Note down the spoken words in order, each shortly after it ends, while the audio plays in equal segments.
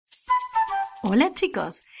Hola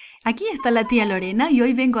chicos, aquí está la tía Lorena y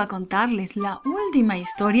hoy vengo a contarles la última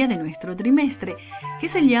historia de nuestro trimestre, que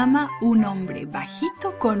se llama Un hombre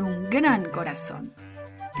bajito con un gran corazón.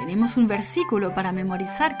 Tenemos un versículo para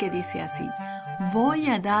memorizar que dice así: voy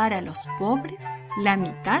a dar a los pobres la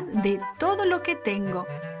mitad de todo lo que tengo,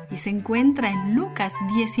 y se encuentra en Lucas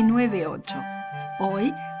 19:8.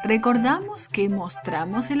 Hoy recordamos que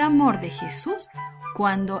mostramos el amor de Jesús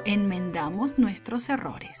cuando enmendamos nuestros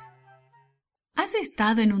errores. ¿Has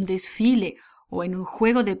estado en un desfile o en un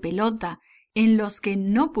juego de pelota en los que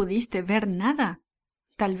no pudiste ver nada?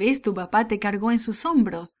 Tal vez tu papá te cargó en sus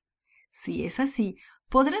hombros. Si es así,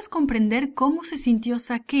 podrás comprender cómo se sintió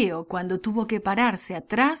Zaqueo cuando tuvo que pararse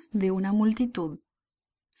atrás de una multitud.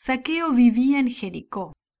 Zaqueo vivía en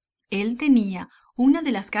Jericó. Él tenía una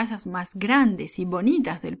de las casas más grandes y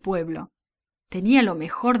bonitas del pueblo. Tenía lo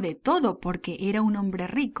mejor de todo porque era un hombre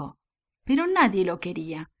rico, pero nadie lo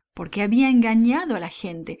quería, porque había engañado a la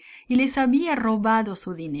gente y les había robado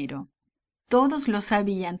su dinero. Todos lo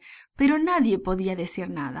sabían, pero nadie podía decir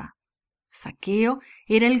nada. Zaqueo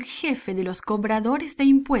era el jefe de los cobradores de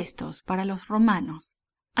impuestos para los romanos.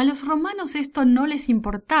 A los romanos esto no les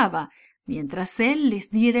importaba, mientras él les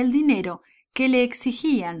diera el dinero que le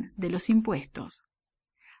exigían de los impuestos.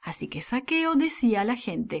 Así que Zaqueo decía a la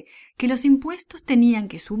gente que los impuestos tenían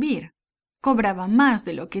que subir. Cobraba más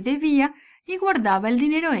de lo que debía y guardaba el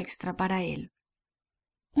dinero extra para él.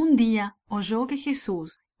 Un día oyó que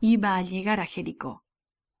Jesús iba a llegar a Jericó.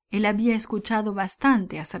 Él había escuchado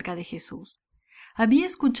bastante acerca de Jesús. Había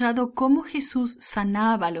escuchado cómo Jesús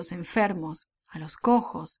sanaba a los enfermos, a los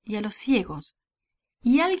cojos y a los ciegos.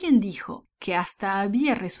 Y alguien dijo que hasta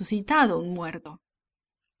había resucitado un muerto.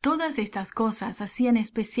 Todas estas cosas hacían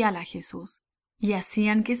especial a Jesús y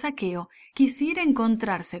hacían que Zaqueo quisiera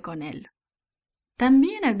encontrarse con él.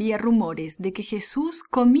 También había rumores de que Jesús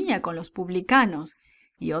comía con los publicanos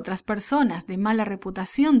y otras personas de mala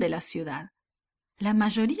reputación de la ciudad. La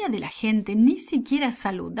mayoría de la gente ni siquiera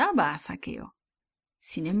saludaba a Zaqueo.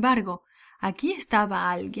 Sin embargo, aquí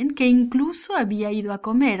estaba alguien que incluso había ido a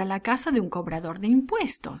comer a la casa de un cobrador de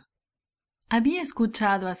impuestos. Había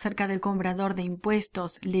escuchado acerca del cobrador de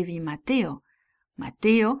impuestos Leví Mateo.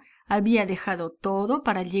 Mateo había dejado todo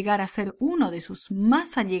para llegar a ser uno de sus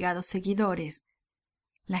más allegados seguidores.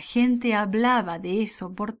 La gente hablaba de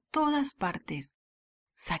eso por todas partes.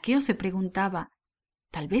 Zaqueo se preguntaba,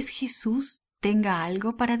 ¿tal vez Jesús tenga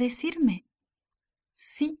algo para decirme?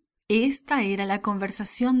 Sí, esta era la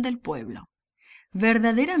conversación del pueblo.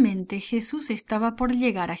 Verdaderamente Jesús estaba por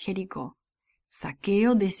llegar a Jericó.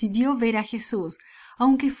 Zaqueo decidió ver a Jesús,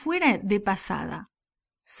 aunque fuera de pasada.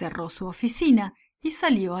 Cerró su oficina y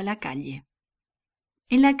salió a la calle.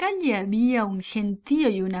 En la calle había un gentío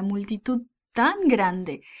y una multitud tan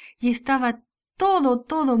grande y estaba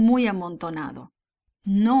todo muy amontonado.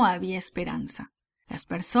 No había esperanza. Las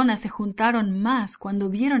personas se juntaron más cuando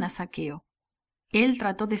vieron a Zaqueo. Él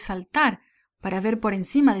trató de saltar para ver por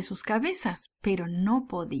encima de sus cabezas, pero no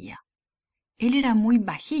podía. Él era muy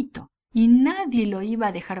bajito y nadie lo iba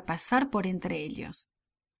a dejar pasar por entre ellos.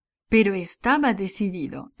 Pero estaba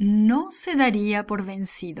decidido, no se daría por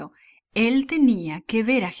vencido. Él tenía que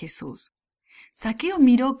ver a Jesús. Zaqueo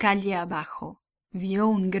miró calle abajo. Vio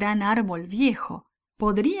un gran árbol viejo.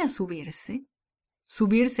 ¿Podría subirse?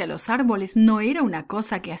 Subirse a los árboles no era una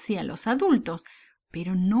cosa que hacían los adultos,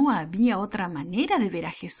 pero no había otra manera de ver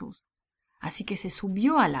a Jesús. Así que se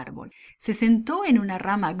subió al árbol, se sentó en una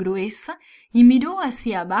rama gruesa y miró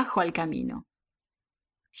hacia abajo al camino.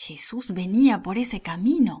 Jesús venía por ese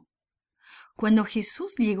camino. Cuando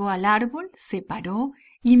Jesús llegó al árbol, se paró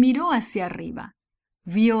y miró hacia arriba.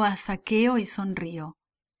 Vio a Zaqueo y sonrió.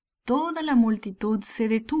 Toda la multitud se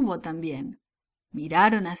detuvo también.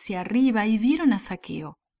 Miraron hacia arriba y vieron a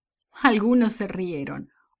Zaqueo. Algunos se rieron,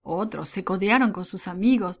 otros se codearon con sus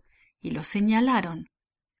amigos y los señalaron.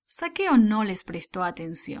 Zaqueo no les prestó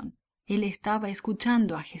atención. Él estaba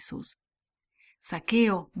escuchando a Jesús.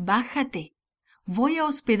 Zaqueo, bájate. Voy a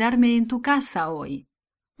hospedarme en tu casa hoy,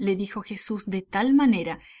 le dijo Jesús de tal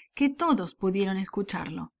manera que todos pudieron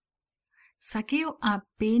escucharlo. Zaqueo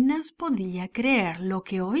apenas podía creer lo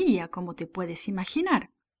que oía, como te puedes imaginar.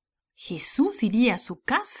 Jesús iría a su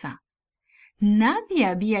casa. Nadie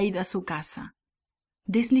había ido a su casa.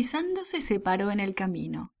 Deslizándose se paró en el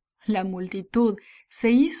camino. La multitud se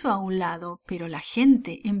hizo a un lado, pero la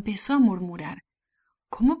gente empezó a murmurar.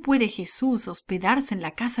 ¿Cómo puede Jesús hospedarse en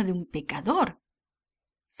la casa de un pecador?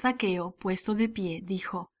 Zaqueo, puesto de pie,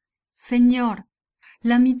 dijo, Señor,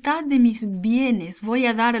 la mitad de mis bienes voy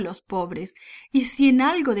a dar a los pobres, y si en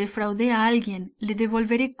algo defraudé a alguien, le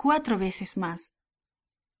devolveré 4 veces más.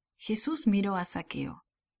 Jesús miró a Zaqueo.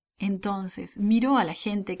 Entonces miró a la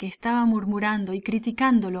gente que estaba murmurando y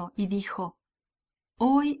criticándolo y dijo: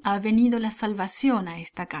 Hoy ha venido la salvación a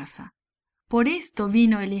esta casa. Por esto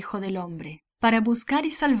vino el Hijo del Hombre, para buscar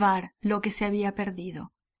y salvar lo que se había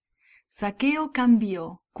perdido. Zaqueo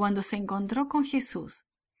cambió cuando se encontró con Jesús.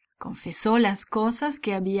 Confesó las cosas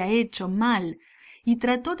que había hecho mal y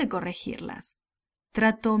trató de corregirlas.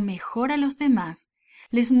 Trató mejor a los demás.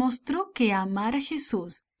 Les mostró que amar a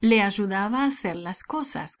Jesús le ayudaba a hacer las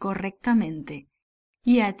cosas correctamente.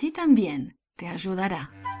 Y a ti también te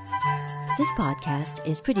ayudará. This podcast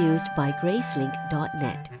is produced by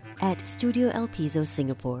Gracelink.net at Studio El Piso,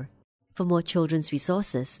 Singapore. For more children's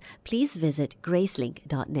resources, please visit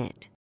Gracelink.net.